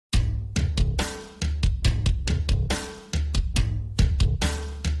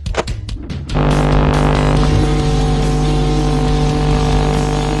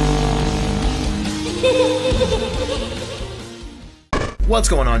What's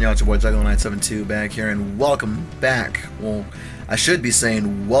going on, y'all? It's your boy Juggalo972 back here, and welcome back. Well, I should be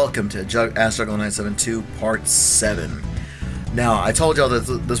saying welcome to Ask Juggalo972 Part 7. Now, I told y'all that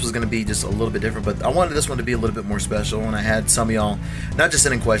this was going to be just a little bit different, but I wanted this one to be a little bit more special, and I had some of y'all, not just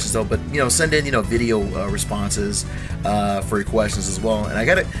sending questions though, but, send in, video responses for your questions as well. And I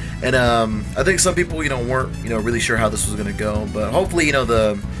got it, and I think some people, weren't, really sure how this was going to go, but hopefully,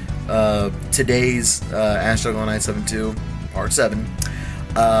 today's Ask Juggalo972 Part 7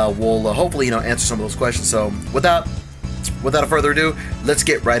 will hopefully, answer some of those questions. So, without further ado, let's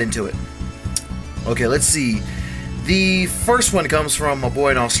get right into it. Okay, let's see. The first one comes from a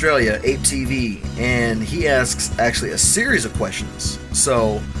boy in Australia, Ape TV, and he asks actually a series of questions.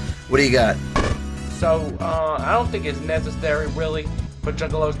 So, what do you got? So, I don't think it's necessary really for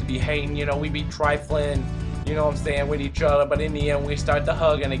juggalos to be hating. We be trifling, with each other, but in the end we start to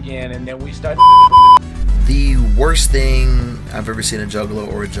hugging again, and then we start The worst thing I've ever seen a juggalo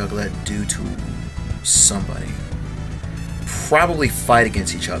or a juggalette do to somebody, probably fight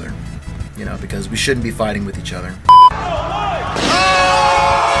against each other. Because we shouldn't be fighting with each other.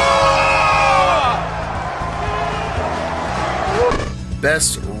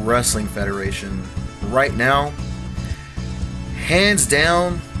 Best wrestling federation right now, hands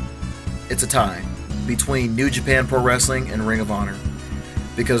down, it's a tie between New Japan Pro Wrestling and Ring of Honor,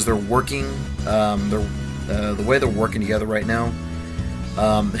 because they're working, the way they're working together right now,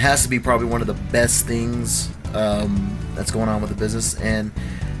 it has to be probably one of the best things that's going on with the business. And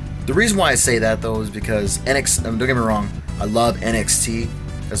the reason why I say that though is because don't get me wrong, I love NXT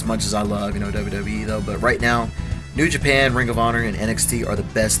as much as I love WWE though, but right now New Japan, Ring of Honor, and NXT are the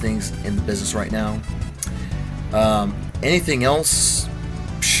best things in the business right now. Anything else,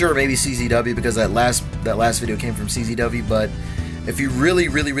 sure, maybe CZW, because that last video came from CZW. But if you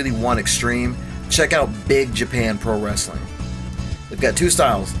really want extreme, check out Big Japan Pro Wrestling. They've got two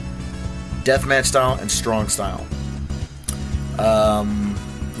styles, deathmatch style and strong style.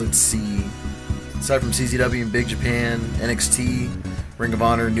 Let's see, aside from CZW and Big Japan, NXT, Ring of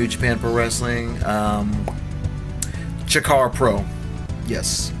Honor, New Japan Pro Wrestling, Chikara Pro.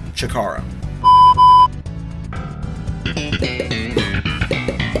 Yes, Chikara.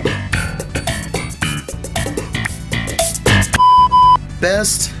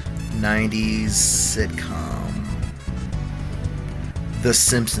 Best 90s sitcom. The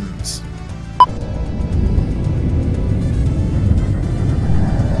Simpsons.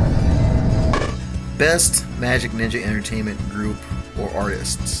 Best Magic Ninja Entertainment group or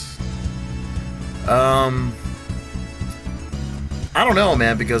artists. I don't know,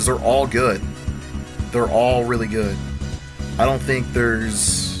 man, because they're all good. They're all really good. I don't think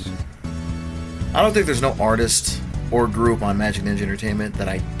there's no artist or group on Magic Ninja Entertainment that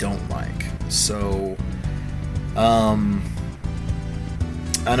I don't like. So, I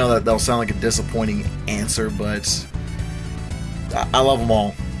know that'll sound like a disappointing answer, but I love them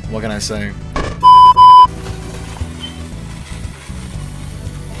all. What can I say?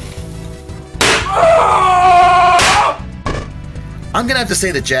 I'm gonna have to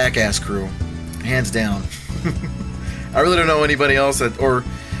say the Jackass crew, hands down. I really don't know anybody else or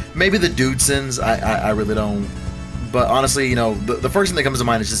maybe the Dudesons. I really don't. But honestly, the first thing that comes to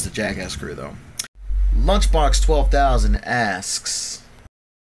mind is just the Jackass crew, though. Lunchbox 12,000 asks,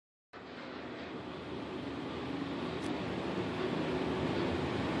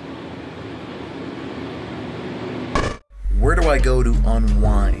 where do I go to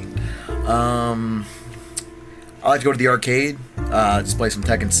unwind? I like to go to the arcade, just play some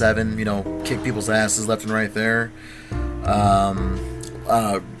Tekken 7, kick people's asses left and right there.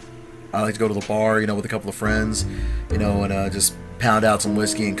 I like to go to the bar, with a couple of friends, and just pound out some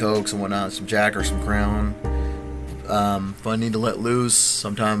whiskey and cokes and whatnot, some Jack or some Crown. If I need to let loose,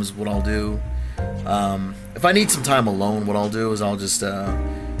 sometimes what I'll do, if I need some time alone, what I'll do is I'll just come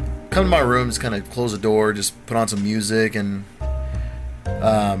to my room, just kind of close the door, just put on some music, and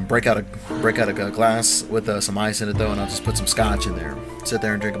break out a glass with some ice in it though, and I'll just put some scotch in there. Sit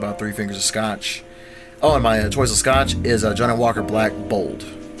there and drink about 3 fingers of scotch. Oh, and my choice of scotch is Johnny Walker Black Bold.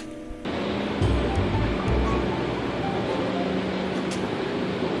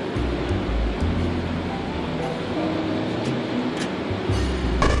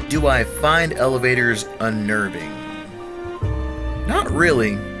 Do I find elevators unnerving? Not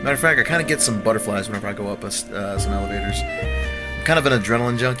really. Matter of fact, I kind of get some butterflies whenever I go up some elevators. I'm kind of an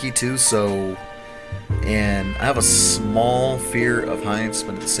adrenaline junkie too, so, and I have a small fear of heights,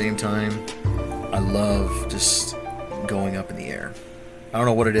 but at the same time, I love just going up in the air. I don't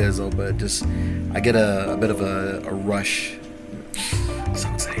know what it is though, but just I get a bit of a rush. So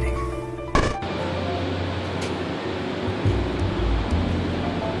exciting.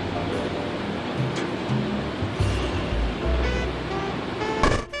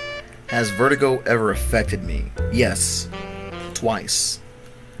 Has vertigo ever affected me? Yes, twice.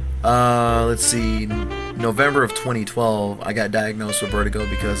 Let's see. November of 2012, I got diagnosed with vertigo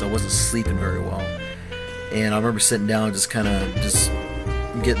because I wasn't sleeping very well, and I remember sitting down, just kind of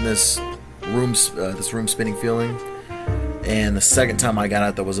getting this room spinning feeling. And the second time I got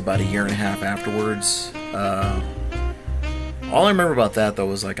it, that was about a year and a half afterwards. All I remember about that though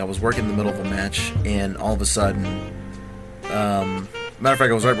was like I was working in the middle of a match, and all of a sudden, matter of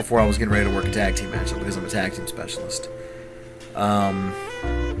fact, it was right before I was getting ready to work a tag team match because I'm a tag team specialist.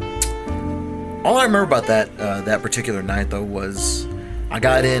 All I remember about that particular night though was I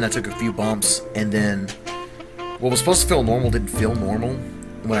got in, I took a few bumps, and then what was supposed to feel normal didn't feel normal.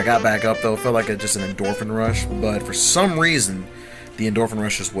 When I got back up though, it felt like just an endorphin rush, but for some reason the endorphin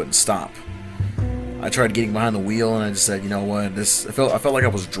rush just wouldn't stop. I tried getting behind the wheel, and I just said, you know what, I felt like I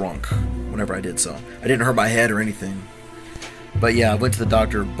was drunk whenever I did so. I didn't hurt my head or anything. But yeah, I went to the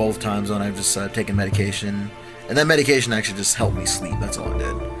doctor both times, and I've just taken medication, and that medication actually just helped me sleep. That's all it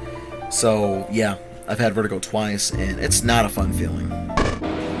did. So yeah, I've had vertigo twice, and it's not a fun feeling.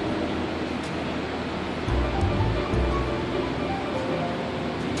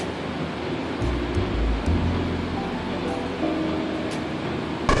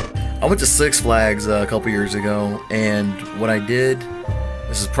 I went to Six Flags a couple years ago, and what I did,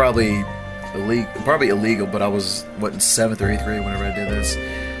 this is probably illegal, but I was, what, in 7th or 8th grade whenever I did this.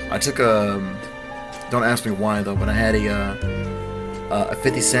 I took don't ask me why though, but I had a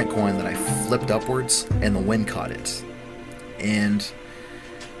 50-cent coin that I flipped upwards, and the wind caught it. And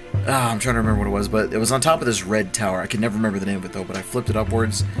I'm trying to remember what it was, but it was on top of this red tower. I can never remember the name of it though, but I flipped it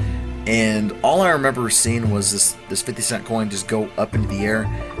upwards, and all I remember seeing was this 50-cent coin just go up into the air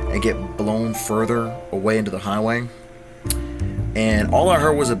and get blown further away into the highway. And all I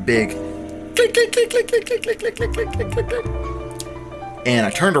heard was a big click, click, click, click, click, click, click, click, click, click, click, click, click. And I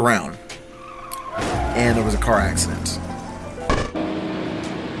turned around, and there was a car accident.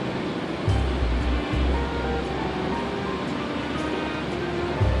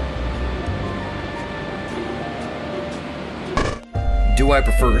 Do I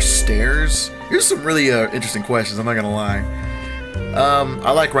prefer stairs? Here's some really interesting questions, I'm not gonna lie.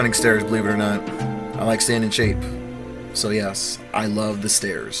 I like running stairs, believe it or not. I like staying in shape. So yes, I love the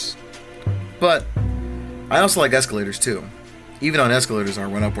stairs. But I also like escalators too. Even on escalators, I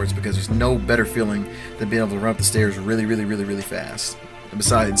run upwards because there's no better feeling than being able to run up the stairs really, really, really, really fast. And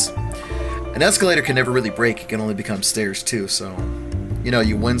besides, an escalator can never really break. It can only become stairs too. So, you know,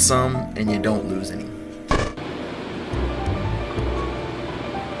 you win some and you don't lose any.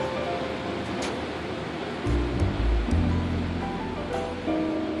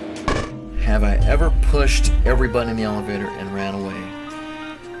 Have I ever pushed every button in the elevator and ran away?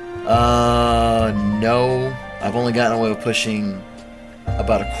 No. I've only gotten away with pushing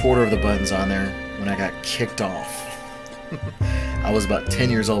about a quarter of the buttons on there when I got kicked off. I was about 10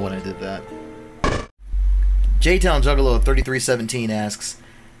 years old when I did that. J-Town Juggalo972 asks,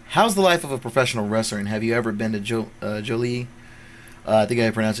 how's the life of a professional wrestler, and have you ever been to Jolie, I think I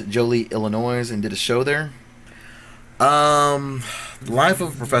pronounced it Jolie, Illinois, and did a show there? Life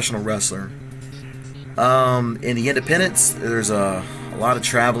of a professional wrestler. In the independents, there's a lot of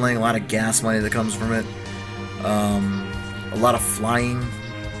traveling, a lot of gas money that comes from it. A lot of flying.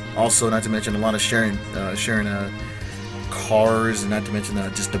 Also, not to mention a lot of sharing cars, and not to mention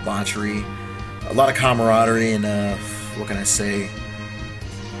just debauchery. A lot of camaraderie, and what can I say?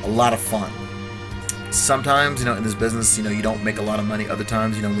 A lot of fun. Sometimes, you know, in this business, you know, you don't make a lot of money. Other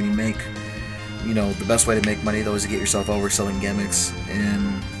times, you know, when you make, you know, the best way to make money though is to get yourself over selling gimmicks,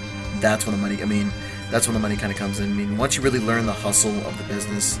 and that's when the money, that's when the money kind of comes in. I mean, once you really learn the hustle of the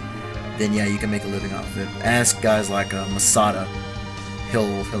business, then yeah, you can make a living off of it. Ask guys like Masada,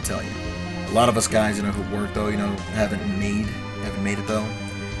 he'll tell you. A lot of us guys, you know, who work though, you know, haven't made it though.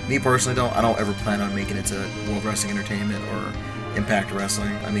 Me personally though, I don't ever plan on making it to World Wrestling Entertainment or Impact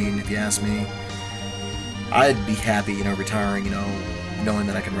Wrestling. I mean, if you ask me, I'd be happy, you know, retiring, you know, knowing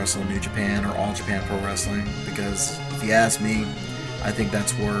that I can wrestle in New Japan or All Japan Pro Wrestling, because if you ask me, I think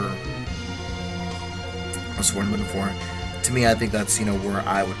that's where I'm looking for. To me, I think that's, you know, where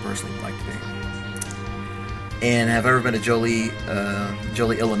I would personally like to be. And have I ever been to Jolie,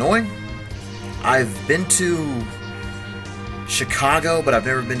 Illinois? I've been to Chicago, but I've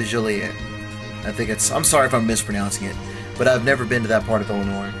never been to Joliet. I think it's, I'm sorry if I'm mispronouncing it, but I've never been to that part of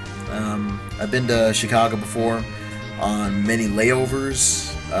Illinois. I've been to Chicago before on many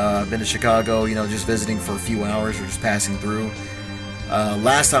layovers. I've been to Chicago, you know, just visiting for a few hours or just passing through.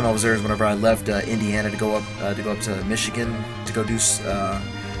 Last time I was there is whenever I left Indiana to go up to Michigan to go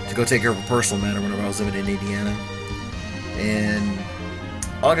take care of a personal matter whenever I was living in Indiana. And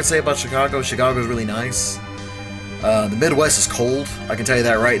all I can say about Chicago, Chicago's really nice. The Midwest is cold, I can tell you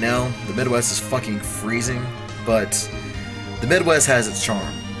that right now. The Midwest is fucking freezing, but the Midwest has its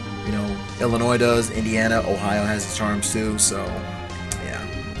charm. You know, Illinois does, Indiana, Ohio has its charms too, so, yeah.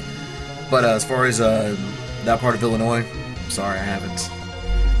 But as far as that part of Illinois, sorry, I haven't.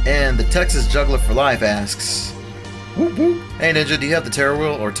 And the Texas Juggler for Life asks, whoop whoop. Hey Ninja, do you have the Terror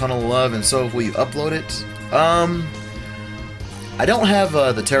Wheel or Tunnel of Love, and so will you upload it? I don't have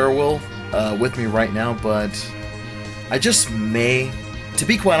the Terror Wheel with me right now, but I just may. To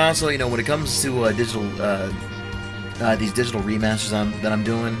be quite honest, you know, when it comes to digital, these digital remasters that I'm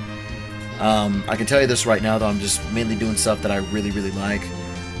doing, I can tell you this right now, though, I'm just mainly doing stuff that I really, really like.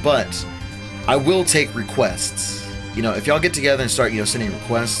 But I will take requests. You know, if y'all get together and start, you know, sending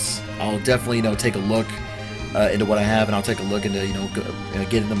requests, I'll definitely, you know, take a look into what I have, and I'll take a look into, you know,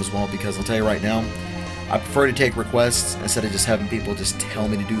 getting them as well, because I'll tell you right now, I prefer to take requests instead of just having people just tell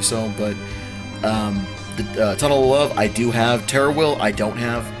me to do so. But the Tunnel of Love, I do have. Terror Wheel, I don't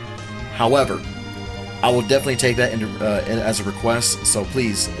have. However, I will definitely take that into, as a request. So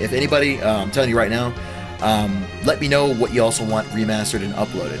please, if anybody, I'm telling you right now, let me know what you also want remastered and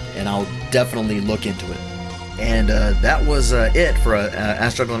uploaded, and I'll definitely look into it. And that was it for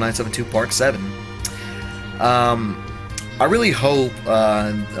Ask Juggalo972 Part 7. I really hope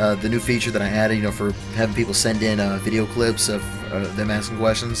the new feature that I added, you know, for having people send in video clips of them asking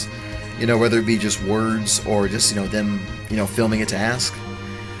questions, you know, whether it be just words or just, you know, them, you know, filming it to ask.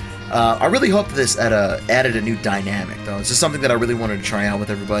 I really hope this added a new dynamic, though. It's just something that I really wanted to try out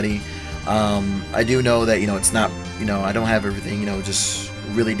with everybody. I do know that, you know, it's not, you know, I don't have everything, you know, just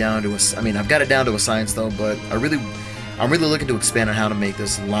really down to a, I mean, I've got it down to a science, though, but I'm really looking to expand on how to make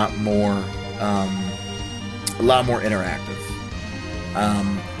this a lot more interactive.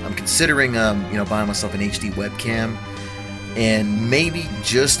 I'm considering, you know, buying myself an HD webcam, and maybe,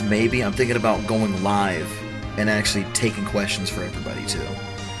 just maybe, I'm thinking about going live and actually taking questions for everybody too.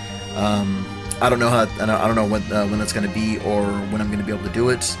 I don't know how, I don't know when that's going to be or when I'm going to be able to do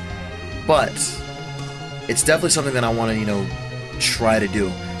it, but it's definitely something that I want to, you know, try to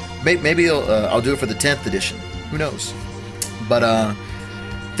do. Maybe I'll do it for the 10th edition. Who knows? But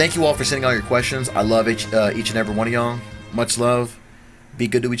thank you all for sending all your questions. I love each and every one of y'all. Much love. Be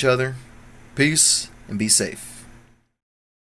good to each other. Peace and be safe.